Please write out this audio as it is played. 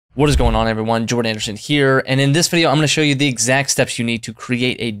What is going on, everyone? Jordan Anderson here, and in this video I'm going to show you the exact steps you need to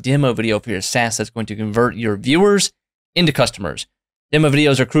create a demo video for your SaaS that's going to convert your viewers into customers. Demo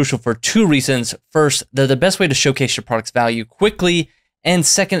videos are crucial for two reasons. First, they're the best way to showcase your product's value quickly, and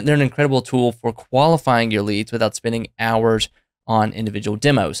second, they're an incredible tool for qualifying your leads without spending hours on individual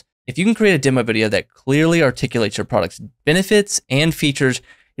demos. If you can create a demo video that clearly articulates your product's benefits and features,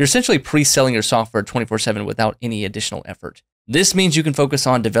 you're essentially pre-selling your software 24/7 without any additional effort. This means you can focus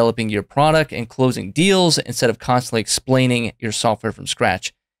on developing your product and closing deals instead of constantly explaining your software from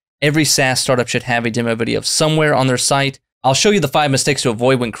scratch. Every SaaS startup should have a demo video somewhere on their site. I'll show you the 5 mistakes to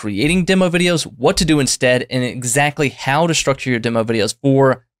avoid when creating demo videos, what to do instead, and exactly how to structure your demo videos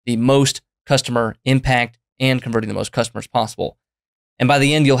for the most customer impact and converting the most customers possible. And by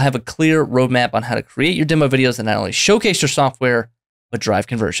the end, you'll have a clear roadmap on how to create your demo videos that not only showcase your software, but drive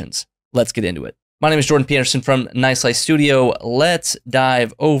conversions. Let's get into it. My name is Jordan P. Anderson from Nice Life Studio. Let's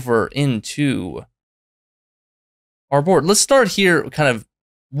dive over into our board. Let's start here, kind of,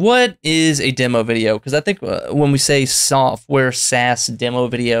 what is a demo video? Because I think when we say software SaaS demo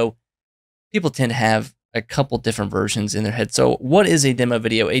video, people tend to have a couple different versions in their head. So what is a demo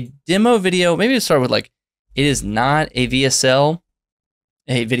video? A demo video, maybe let's start with it is not a VSL,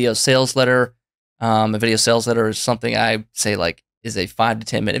 a video sales letter. A video sales letter is something I say is a 5 to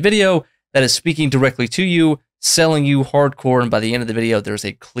 10 minute video that is speaking directly to you, selling you hardcore, and by the end of the video, there's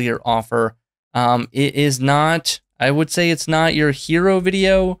a clear offer. It is not, I would say it's not your hero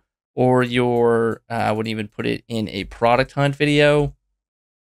video or your, I wouldn't even put it in a product hunt video.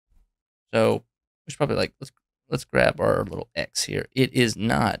 So we should probably let's grab our little X here. It is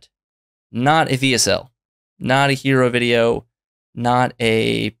not a VSL, not a hero video, not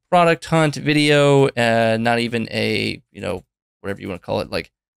a product hunt video, not even a, whatever you want to call it,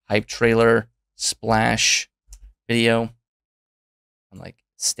 hype trailer splash video. I'm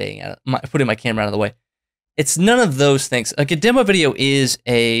staying out of putting my camera out of the way. It's none of those things. A demo video is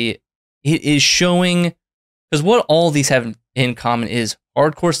it is showing, because what all these have in common is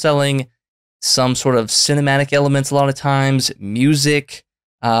hardcore selling, some sort of cinematic elements a lot of times, music,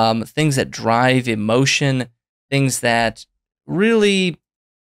 things that drive emotion, things that really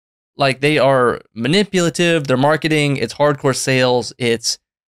they are manipulative, they're marketing, it's hardcore sales,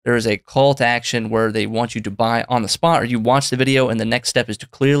 there's a call to action where they want you to buy on the spot, or you watch the video and the next step is to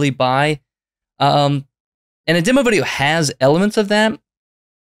clearly buy. And a demo video has elements of that,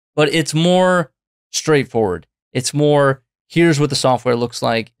 but it's more straightforward. It's more, here's what the software looks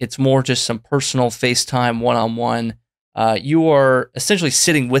like. It's more just some personal FaceTime one-on-one. You are essentially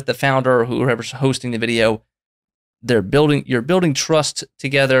sitting with the founder or whoever's hosting the video. You're building trust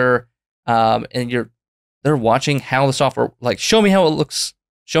together, and they're watching how the software, show me how it looks.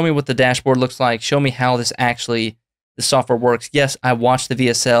 Show me what the dashboard looks like. Show me how the software works. Yes, I watched the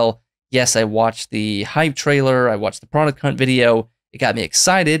VSL. Yes, I watched the hype trailer. I watched the product hunt video. It got me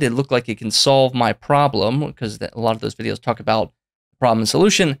excited. It looked like it can solve my problem, because a lot of those videos talk about problem and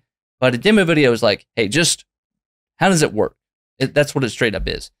solution. But a demo video is hey, just how does it work? That's what it straight up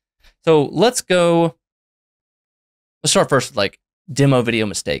is. So let's start first with demo video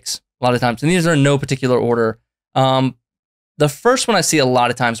mistakes. A lot of times, and these are in no particular order. The first one I see a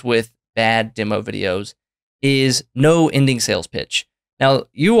lot of times with bad demo videos is no ending sales pitch. Now,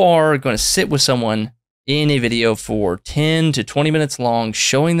 you are going to sit with someone in a video for 10 to 20 minutes long,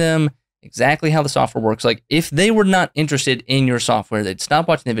 showing them exactly how the software works. If they were not interested in your software, they'd stop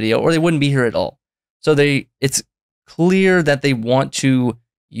watching the video or they wouldn't be here at all. So it's clear that they want to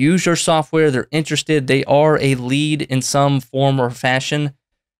use your software. They're interested. They are a lead in some form or fashion.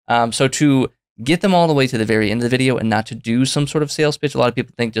 So to get them all the way to the very end of the video and not to do some sort of sales pitch. A lot of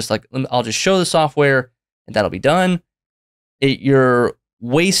people think I'll just show the software and that'll be done. You're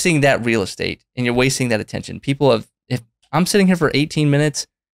wasting that real estate and you're wasting that attention. If I'm sitting here for 18 minutes,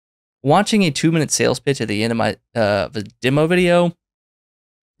 watching a 2-minute sales pitch at the end of my the demo video,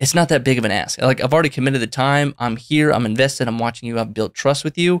 it's not that big of an ask. I've already committed the time. I'm here. I'm invested. I'm watching you. I've built trust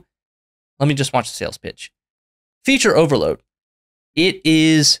with you. Let me just watch the sales pitch. Feature overload.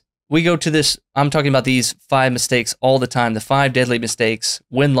 We go to this, I'm talking about these 5 mistakes all the time, the 5 deadly mistakes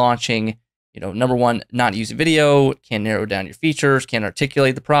when launching. Number 1, not using video, can't narrow down your features, can't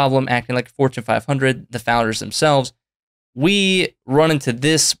articulate the problem, acting like a Fortune 500, the founders themselves. We run into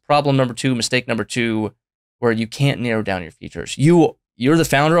this problem number 2, mistake number 2, where you can't narrow down your features. You're the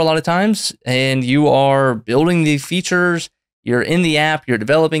founder a lot of times, and you are building the features, you're in the app, you're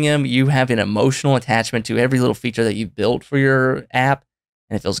developing them, you have an emotional attachment to every little feature that you've built for your app,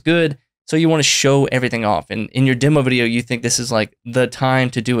 and it feels good. So you want to show everything off. And in your demo video, you think this is the time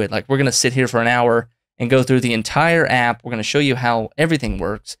to do it. We're going to sit here for an hour and go through the entire app. We're going to show you how everything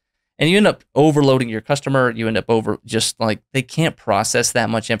works. And you end up overloading your customer. You end up just like they can't process that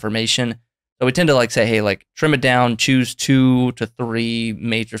much information. So we tend to like say, hey, like trim it down, choose 2 to 3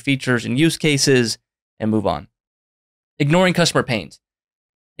 major features and use cases, and move on. Ignoring customer pains.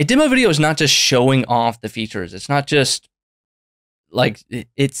 A demo video is not just showing off the features. It's not just like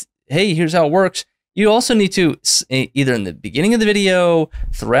it's, hey, here's how it works. You also need to either in the beginning of the video,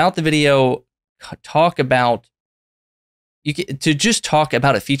 throughout the video, talk about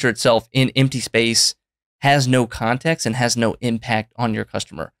a feature itself in empty space has no context and has no impact on your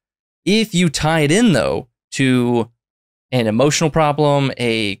customer. If you tie it in though to an emotional problem,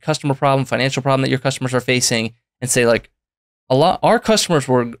 a customer problem, financial problem that your customers are facing, and say like our customers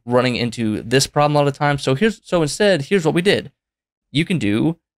were running into this problem all the time. So instead, here's what we did. You can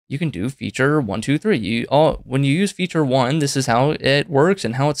do feature 1, 2, 3. When you use feature 1, this is how it works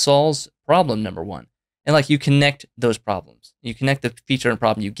and how it solves problem number 1. And like you connect those problems. You connect the feature and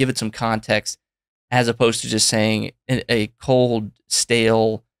problem. You give it some context as opposed to just saying a cold,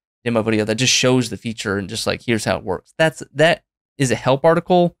 stale demo video that just shows the feature and just like, here's how it works. That is a help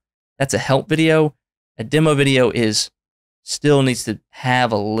article. That's a help video. A demo video still needs to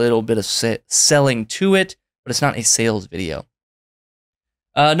have a little bit of selling to it, but it's not a sales video.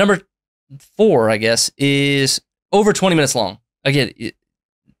 Number 4, I guess, is over 20 minutes long. Again,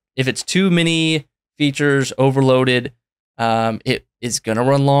 if it's too many features, overloaded, it is going to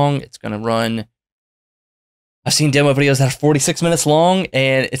run long. It's going to run. I've seen demo videos that are 46 minutes long,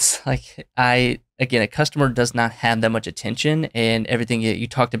 and it's like, again, a customer does not have that much attention, and everything you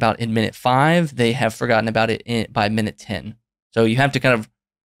talked about in minute 5, they have forgotten about it by minute 10. So you have to kind of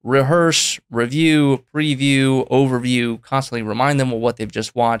rehearse, review, preview, overview, constantly remind them of what they've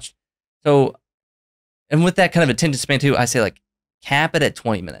just watched. So, and with that kind of attention span too, I say like cap it at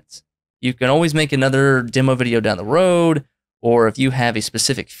 20 minutes. You can always make another demo video down the road, or if you have a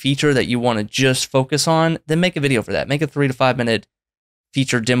specific feature that you want to just focus on, then make a video for that. Make a 3 to 5 minute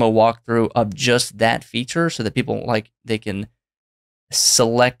feature demo walkthrough of just that feature so that people they can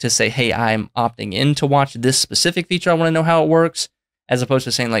select to say, hey, I'm opting in to watch this specific feature. I want to know how it works, as opposed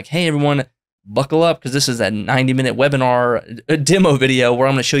to saying like, hey, everyone, buckle up because this is a 90-minute webinar, a demo video where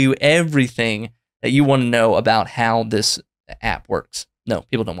I'm going to show you everything that you want to know about how this app works. No,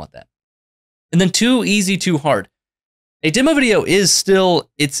 people don't want that. And then too easy, too hard. A demo video is still,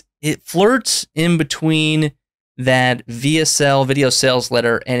 it flirts in between that VSL, video sales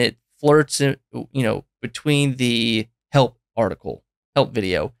letter, and it flirts in, between the help article, help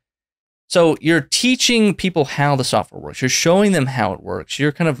video. So you're teaching people how the software works. You're showing them how it works.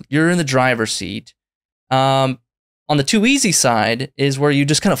 You're in the driver's seat. On the too easy side is where you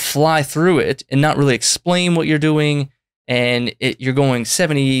just kind of fly through it and not really explain what you're doing. And you're going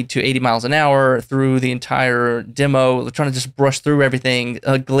 70 to 80 miles an hour through the entire demo, trying to just brush through everything,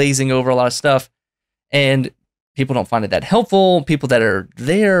 glazing over a lot of stuff. And people don't find it that helpful. People that are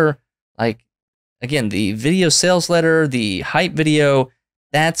there, like, again, the video sales letter, the hype video,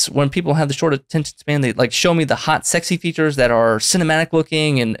 that's when people have the short attention span. They like show me the hot, sexy features that are cinematic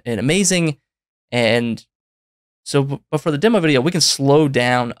looking and amazing. And so, but for the demo video, we can slow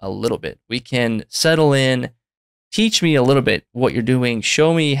down a little bit. We can settle in. Teach me a little bit what you're doing.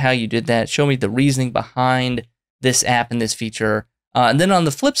 Show me how you did that. Show me the reasoning behind this app and this feature. And then on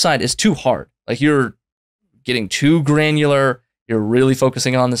the flip side is too hard. Like you're getting too granular. You're really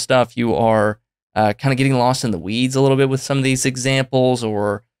focusing on the stuff. You are kind of getting lost in the weeds a little bit with some of these examples,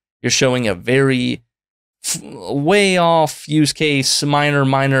 or you're showing a very way off use case, minor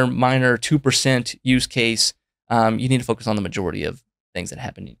 2% use case. You need to focus on the majority of things that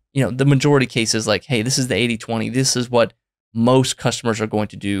happen. The majority cases like, hey, this is the 80-20. This is what most customers are going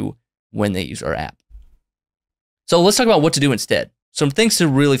to do when they use our app. So let's talk about what to do instead. Some things to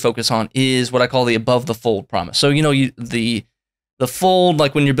really focus on is what I call the above the fold promise. So, the fold,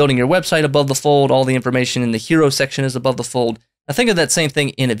 like when you're building your website, above the fold, all the information in the hero section is above the fold. Now think of that same thing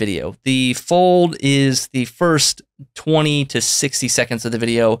in a video. The fold is the first 20 to 60 seconds of the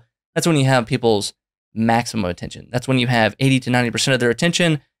video. That's when you have people's maximum attention. That's when you have 80 to 90% of their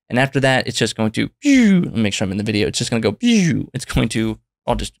attention. And after that, it's just going to, let me make sure I'm in the video. It's just going to go, it's going to,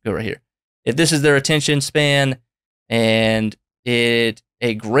 I'll just go right here. If this is their attention span, and a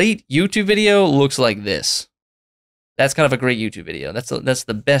great YouTube video looks like this. That's kind of a great YouTube video. That's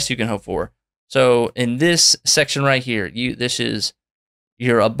the best you can hope for. So in this section right here,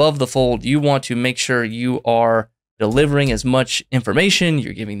 you're above the fold. You want to make sure you are delivering as much information.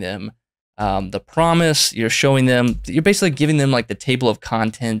 You're giving them the promise. You're showing them. You're basically giving them like the table of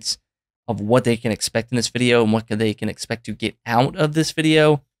contents of what they can expect in this video and what they can expect to get out of this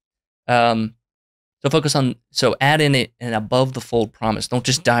video. So add in an above the fold promise. Don't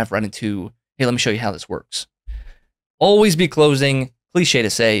just dive right into, hey, let me show you how this works. Always be closing, cliche to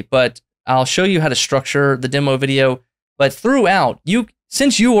say, but I'll show you how to structure the demo video. But throughout,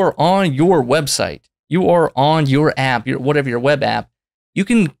 since you are on your website, you are on your app, whatever your web app, you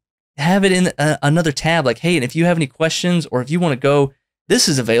can have it in another tab. Like, hey, and if you have any questions or if you want to go, this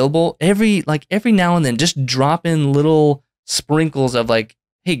is available. Every now and then, just drop in little sprinkles of like,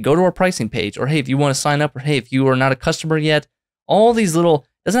 hey, go to our pricing page, or hey, if you want to sign up, or hey, if you are not a customer yet, all these little,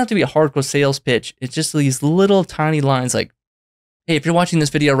 doesn't have to be a hardcore sales pitch. It's just these little tiny lines like, hey, if you're watching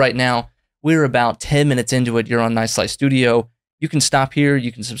this video right now, we're about 10 minutes into it. You're on Nice Slice Studio. You can stop here,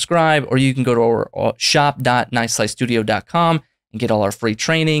 you can subscribe, or you can go to our shop.niceslicestudio.com and get all our free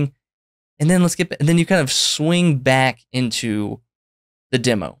training. And then then you kind of swing back into the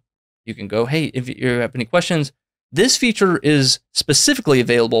demo. You can go, hey, if you have any questions, this feature is specifically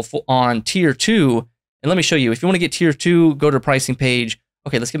available on tier 2. And let me show you, if you want to get tier 2, go to the pricing page.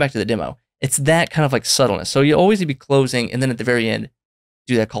 Okay, let's get back to the demo. It's that kind of like subtleness. So you always need to be closing, and then at the very end,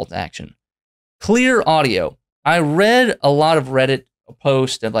 do that call to action. Clear audio. I read a lot of Reddit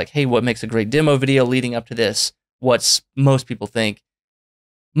posts of like, hey, what makes a great demo video leading up to this? What's most people think?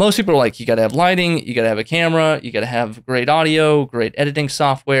 Most people are like, you got to have lighting, you got to have a camera, you got to have great audio, great editing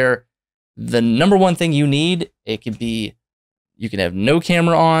software. The number one thing you need, you can have no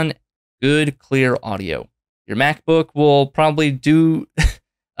camera on, good, clear audio. Your MacBook will probably do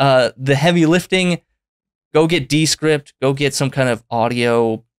the heavy lifting. Go get Descript, go get some kind of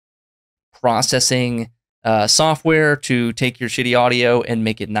audio processing software to take your shitty audio and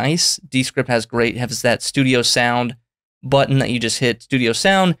make it nice. Descript has that studio sound button that you just hit, studio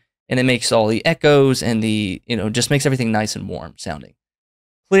sound, and it makes all the echoes and just makes everything nice and warm sounding.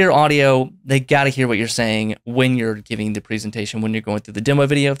 Clear audio, they got to hear what you're saying when you're giving the presentation, when you're going through the demo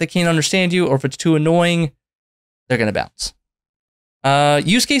video. If they can't understand you or if it's too annoying, they're going to bounce.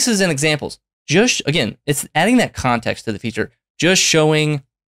 Use cases and examples. Again, it's adding that context to the feature. Just showing,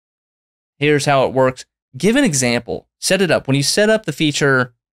 here's how it works. Give an example. Set it up. When you set up the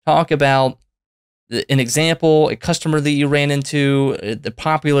feature, talk about an example, a customer that you ran into, the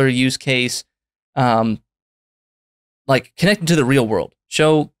popular use case, like connecting to the real world.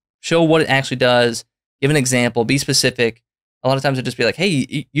 Show what it actually does. Give an example. Be specific. A lot of times it'll just be like,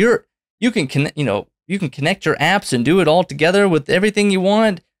 hey, you can connect your apps and do it all together with everything you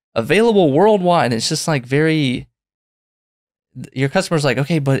want, available worldwide. It's just like your customer's like,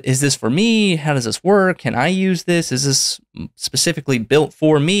 okay, but is this for me? How does this work? Can I use this? Is this specifically built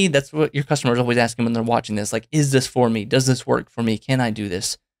for me? That's what your customer is always asking when they're watching this. Like, is this for me? Does this work for me? Can I do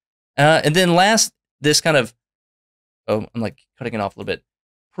this? And then last, this kind of, I'm like cutting it off a little bit.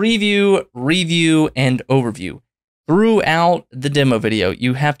 Preview, review, and overview. Throughout the demo video,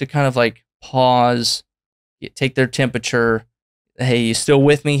 you have to kind of like pause, take their temperature. Hey, you still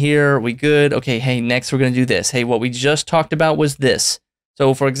with me here? We good? Okay, hey, next we're going to do this. Hey, what we just talked about was this.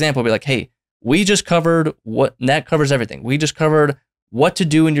 So for example, be like, hey, we just covered that covers everything. We just covered what to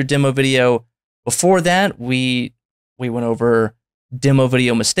do in your demo video. Before that, we went over demo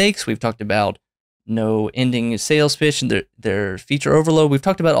video mistakes. We've talked about no ending sales pitch and their feature overload. We've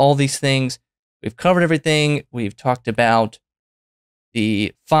talked about all these things. We've covered everything. We've talked about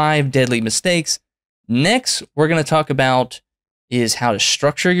the 5 deadly mistakes. Next, we're going to talk about is how to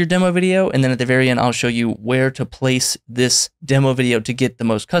structure your demo video. And then at the very end, I'll show you where to place this demo video to get the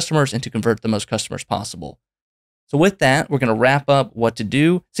most customers and to convert the most customers possible. So with that, we're going to wrap up what to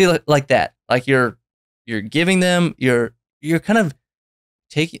do. See, like that, like you're giving them, you're kind of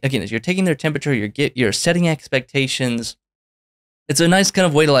taking, again, as you're taking their temperature, you're setting expectations. It's a nice kind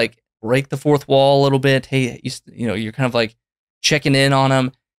of way to like break the fourth wall a little bit. Hey, you're kind of like checking in on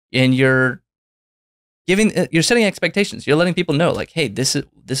them, and you're setting expectations. You're letting people know, like, hey, this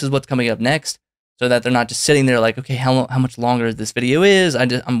is what's coming up next, so that they're not just sitting there like, okay, how much longer this video is.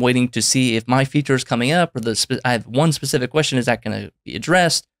 I'm waiting to see if my feature is coming up, or I have one specific question. Is that going to be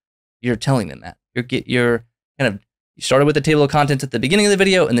addressed? You're telling them that. You started with the table of contents at the beginning of the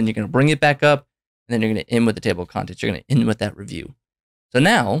video, and then you're going to bring it back up, and then you're going to end with the table of contents. You're going to end with that review. So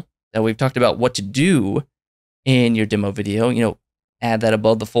now that we've talked about what to do in your demo video, add that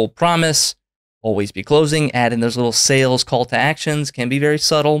above the fold promise. Always be closing. Add in those little sales call to actions. Can be very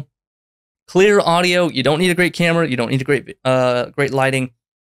subtle. Clear audio. You don't need a great camera. You don't need a great lighting.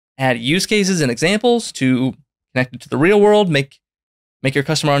 Add use cases and examples to connect it to the real world. Make your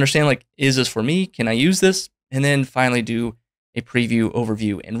customer understand, like, is this for me? Can I use this? And then finally do a preview,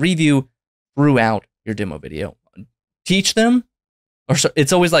 overview, and review throughout your demo video. Teach them,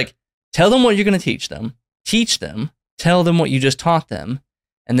 it's always like, tell them what you're going to teach them, tell them what you just taught them,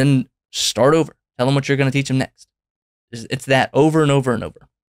 and then start over. Tell them what you're going to teach them next. It's that over and over and over.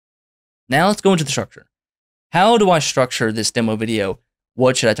 Now let's go into the structure. How do I structure this demo video?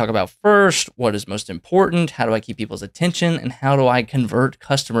 What should I talk about first? What is most important? How do I keep people's attention? And how do I convert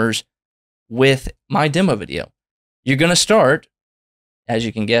customers with my demo video? You're going to start, as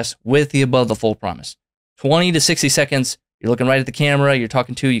you can guess, with the above the fold promise. 20 to 60 seconds. You're looking right at the camera. You're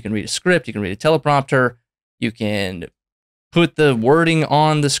talking to. You can read a script. You can read a teleprompter. You can put the wording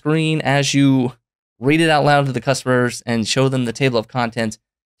on the screen as you read it out loud to the customers and show them the table of contents.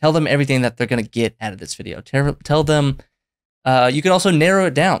 Tell them everything that they're going to get out of this video. Tell them. You can also narrow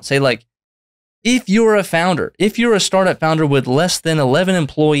it down. Say, like, if you're a founder, if you're a startup founder with less than 11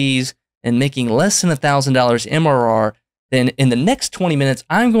 employees and making less than $1,000 MRR, then in the next 20 minutes,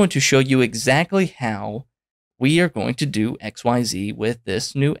 I'm going to show you exactly how we are going to do XYZ with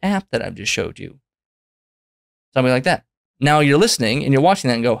this new app that I've just showed you. Something like that. Now you're listening and you're watching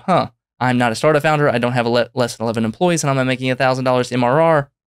that and go, huh, I'm not a startup founder. I don't have less than 11 employees and I'm not making $1,000 MRR.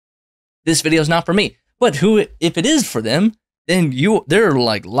 This video is not for me. But if it is for them, then they're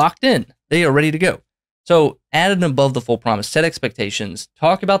like locked in. They are ready to go. So add an above the fold promise, set expectations,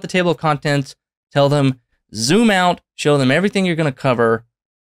 talk about the table of contents, tell them, zoom out, show them everything you're going to cover,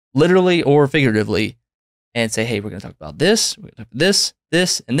 literally or figuratively, and say, hey, we're going to talk about this, we're going to talk about this,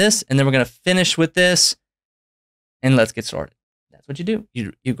 this, and this, and then we're going to finish with this, and let's get started. That's what you do.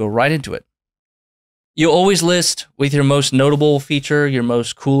 You go right into it. You always list with your most notable feature, your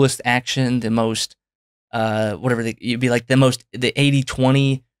most coolest action, the most, you'd be like the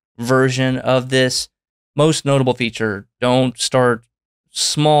 80-20 version of this. Most notable feature. Don't start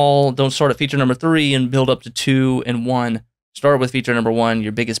small. Don't start at feature number 3 and build up to 2 and 1. Start with feature number 1,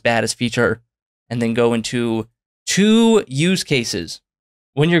 your biggest, baddest feature, and then go into 2 use cases.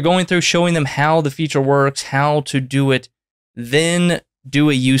 When you're going through showing them how the feature works, how to do it, then do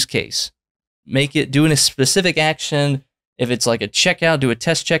a use case. Make it doing a specific action. If it's like a checkout, do a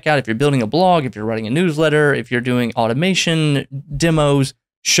test checkout. If you're building a blog, if you're writing a newsletter, if you're doing automation demos,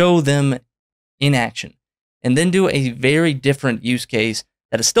 show them in action. And then do a very different use case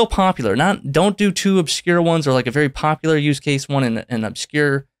that is still popular. Don't do 2 obscure ones or like a very popular use case one and an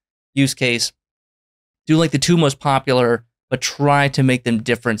obscure use case. Do like the 2 most popular, but try to make them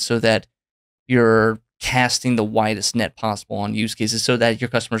different so that you're casting the widest net possible on use cases so that your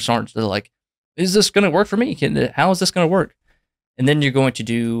customers aren't like, is this going to work for me? How is this going to work? And then you're going to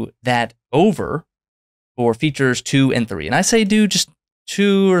do that over for features 2 and 3. And I say do just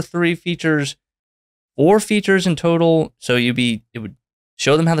 2 or 3 features, 4 features in total. So it would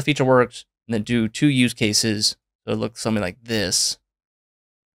show them how the feature works and then do 2 use cases. So it looks something like this,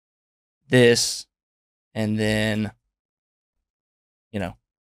 and then,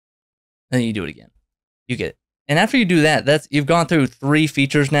 then you do it again. You get it. And after you do that, you've gone through 3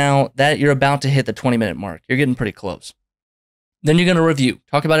 features now that you're about to hit the 20-minute mark. You're getting pretty close. Then you're going to review.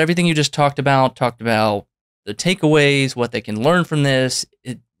 Talk about everything you just talked about the takeaways, what they can learn from this.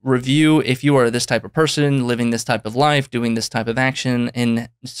 Review if you are this type of person, living this type of life, doing this type of action in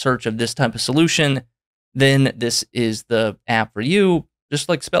search of this type of solution, then this is the app for you. Just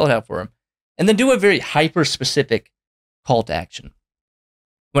like spell it out for them. And then do a very hyper-specific call to action.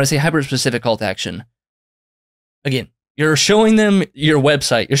 When I say hyper-specific call to action, again, you're showing them your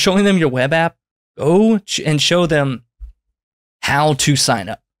website. You're showing them your web app. Go and show them how to sign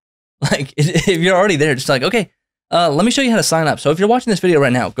up. Like, if you're already there, just like, okay, let me show you how to sign up. So if you're watching this video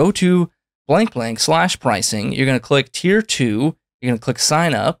right now, go to /pricing. You're going to click tier 2. You're going to click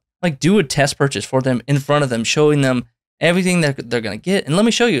sign up. Like, do a test purchase for them in front of them, showing them everything that they're going to get. And let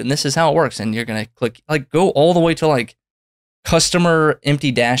me show you. And this is how it works. And you're going to click, like, go all the way to like customer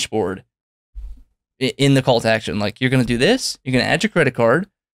empty dashboard in the call to action. Like, you're going to do this. You're going to add your credit card.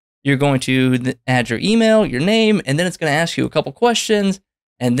 You're going to add your email, your name, and then it's going to ask you a couple questions.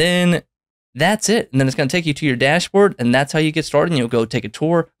 And then that's it. And then it's going to take you to your dashboard. And that's how you get started. And you'll go take a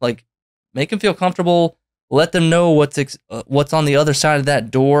tour. Like, make them feel comfortable. Let them know what's on the other side of that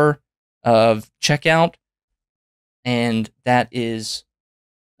door of checkout. And that is,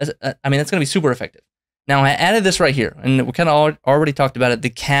 I mean, that's going to be super effective. Now, I added this right here. And we kind of already talked about it. The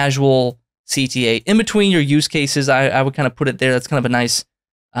casual CTA. In between your use cases, I would kind of put it there. That's kind of a nice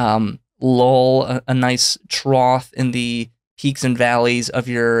lull, a nice trough in the peaks and valleys of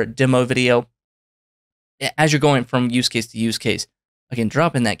your demo video. As you're going from use case to use case, again,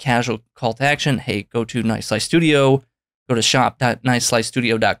 drop in that casual call to action. Hey, go to Nice Slice Studio, go to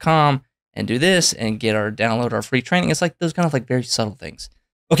shop.niceslicestudio.com and do this and download our free training. It's like those kind of like very subtle things.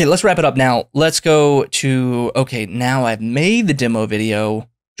 Okay, let's wrap it up now. Let's go to, okay, now I've made the demo video.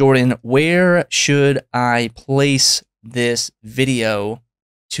 Jordan, where should I place this video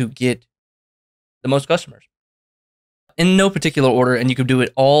to get the most customers. In no particular order, and you can do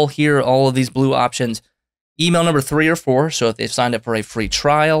it all here, all of these blue options. Email number 3 or 4, so if they've signed up for a free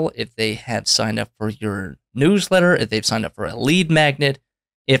trial, if they have signed up for your newsletter, if they've signed up for a lead magnet,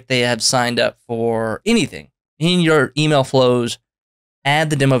 if they have signed up for anything in your email flows, add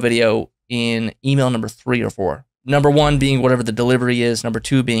the demo video in email number 3 or 4. Number 1 being whatever the delivery is, number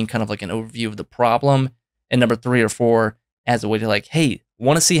 2 being kind of like an overview of the problem, and number 3 or 4 as a way to like, hey,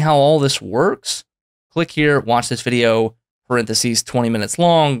 want to see how all this works? Click here, watch this video, parentheses 20 minutes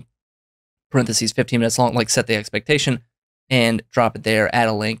long, parentheses 15 minutes long, like set the expectation and drop it there, add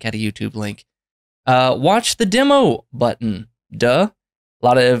a link, add a YouTube link. Watch the demo button, duh. A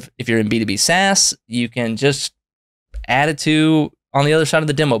lot of, if you're in B2B SaaS, you can just add it to on the other side of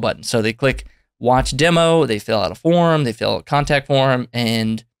the demo button. So they click watch demo, they fill out a form, they fill out a contact form,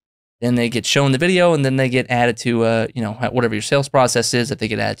 and then they get shown the video, and then they get added to, whatever your sales process is. If they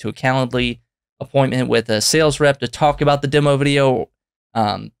get added to a Calendly appointment with a sales rep to talk about the demo video,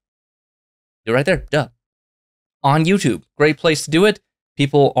 you're right there, duh. On YouTube, great place to do it.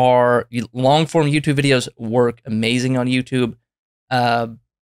 People are, long form YouTube videos work amazing on YouTube.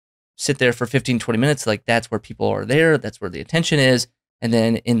 Sit there for 15, 20 minutes. Like that's where people are there. That's where the attention is. And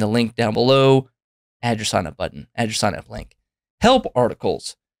then in the link down below, add your sign up button, add your sign up link. Help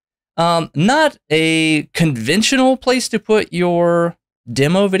articles. Not a conventional place to put your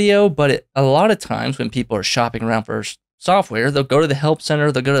demo video, but a lot of times when people are shopping around for software, they'll go to the help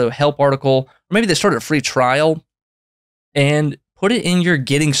center, they'll go to the help article, or maybe they start a free trial and put it in your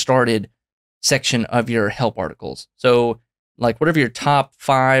getting started section of your help articles. So like whatever your top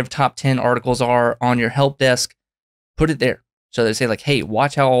 5, top 10 articles are on your help desk, put it there. So they say like, hey,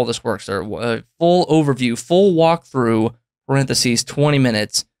 watch how all this works, or a full overview, full walkthrough, parentheses 20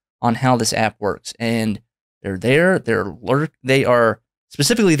 minutes on how this app works. And they're there, they are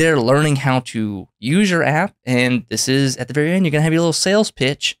specifically there learning how to use your app. And this is at the very end, you're gonna have your little sales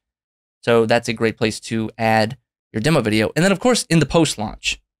pitch. So that's a great place to add your demo video. And then of course, in the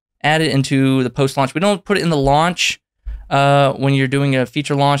post-launch, add it into the post-launch. We don't put it in the launch when you're doing a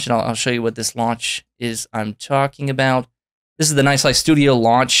feature launch, and I'll show you what this launch is I'm talking about. This is the Nice Life Studio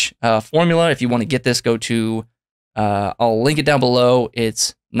launch formula. If you want to get this, go to, I'll link it down below.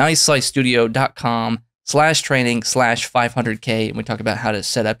 It's nicelifestudio.com/training/500K. And we talk about how to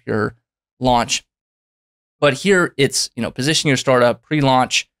set up your launch. But here it's, position your startup,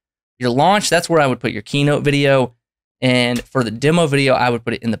 pre-launch. Your launch, that's where I would put your keynote video. And for the demo video, I would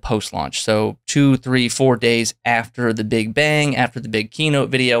put it in the post-launch. So 2, 3, 4 days after the big bang, after the big keynote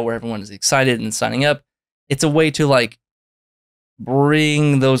video where everyone is excited and signing up. It's a way to like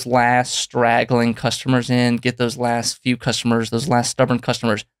bring those last straggling customers in, get those last few customers, those last stubborn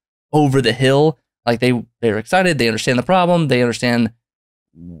customers over the hill. Like they're excited, they understand the problem, they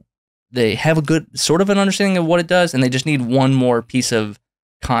have a good sort of an understanding of what it does, and they just need one more piece of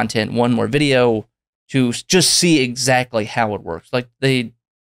content, one more video to just see exactly how it works. Like they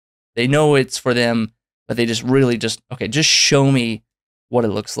know it's for them, but they just really just show me what it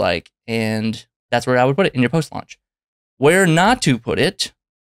looks like. And that's where I would put it in your post-launch. Where not to put it,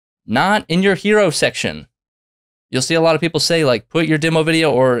 not in your hero section. You'll see a lot of people say like, put your demo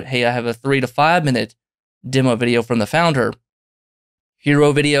video, or hey, I have a 3 to 5 minute demo video from the founder.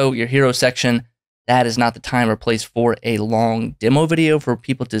 Hero video, your hero section, that is not the time or place for a long demo video for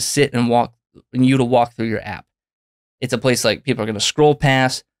people to sit and walk through your app. It's a place like people are going to scroll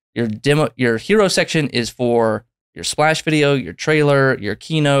past. Your hero section is for your splash video, your trailer, your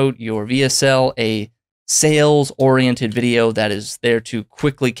keynote, your VSL, a sales-oriented video that is there to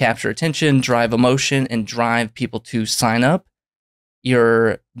quickly capture attention, drive emotion, and drive people to sign up.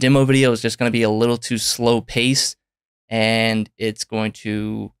 Your demo video is just going to be a little too slow paced, and it's going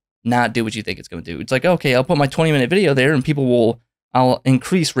to not do what you think it's going to do. It's like, okay, I'll put my 20-minute video there, and I'll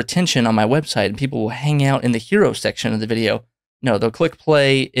increase retention on my website, and people will hang out in the hero section of the video. No, they'll click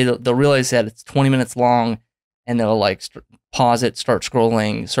play. They'll realize that it's 20 minutes long, and they'll like pause it, start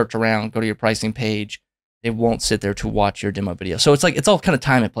scrolling, search around, go to your pricing page. They won't sit there to watch your demo video. So it's like, it's all kind of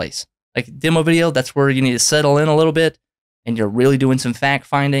time and place. Like demo video, that's where you need to settle in a little bit, and you're really doing some fact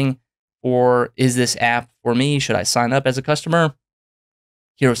finding. Or is this app for me? Should I sign up as a customer?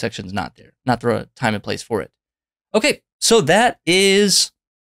 Hero section's not there, not the time and place for it. Okay, so that is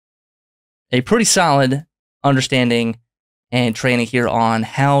a pretty solid understanding and training here on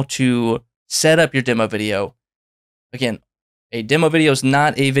how to set up your demo video. Again, a demo video is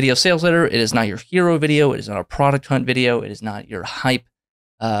not a video sales letter. It is not your hero video. It is not a product hunt video. It is not your hype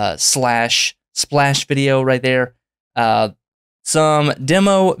slash splash video right there. Some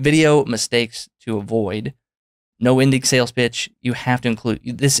demo video mistakes to avoid. No ending sales pitch. You have to include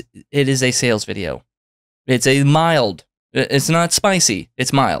this. It is a sales video. It's a mild. It's not spicy.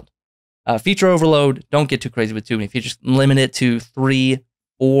 It's mild. Feature overload. Don't get too crazy with too many features. Limit it to 3.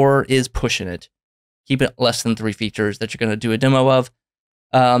 4 is pushing it. Keep it less than 3 features that you're going to do a demo of.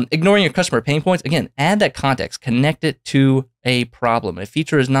 Ignoring your customer pain points. Again, add that context. Connect it to a problem. A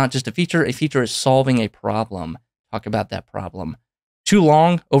feature is not just a feature is solving a problem. Talk about that problem. Too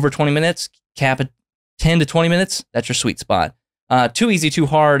long, over 20 minutes, cap it 10 to 20 minutes. That's your sweet spot. Too easy, too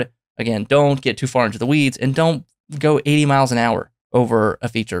hard. Again, don't get too far into the weeds and don't go 80 miles an hour over a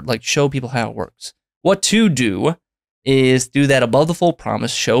feature. Like, show people how it works. What to do is do that above the fold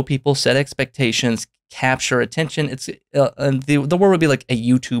promise, show people, set expectations, capture attention. It's the word would be like a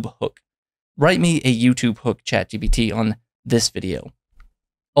YouTube hook. Write me a YouTube hook, ChatGPT, on this video.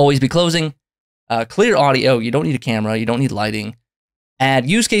 Always be closing. Clear audio. You don't need a camera. You don't need lighting. Add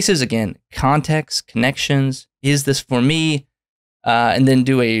use cases. Again, context, connections. Is this for me? And then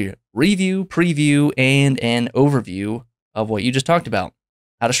do a review, preview, and an overview of what you just talked about.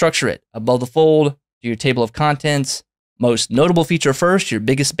 How to structure it. Above the fold, do your table of contents. Most notable feature first, your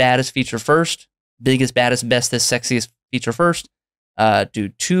biggest, baddest feature first. Biggest, baddest, bestest, sexiest feature first. Do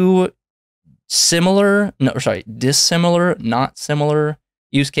 2 dissimilar, not similar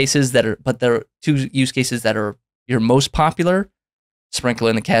use cases that are, but there are 2 use cases that are your most popular. Sprinkle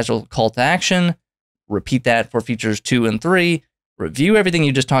in a casual call to action. Repeat that for features 2 and 3. Review everything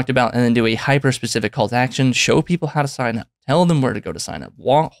you just talked about, and then do a hyper-specific call to action. Show people how to sign up. Tell them where to go to sign up.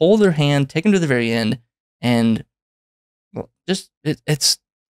 Hold their hand, take them to the very end, and it's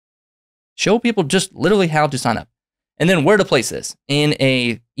show people just literally how to sign up. And then where to place this. In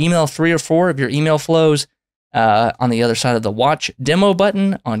a email 3 or 4 of your email flows, on the other side of the watch demo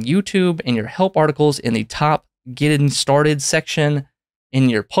button on YouTube, and your help articles in the top getting started section, in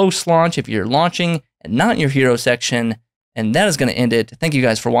your post launch if you're launching, and not in your hero section. And that is going to end it. Thank you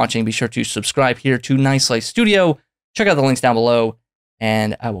guys for watching. Be sure to subscribe here to Nice Slice Studio. Check out the links down below,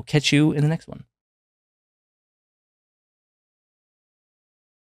 and I will catch you in the next one.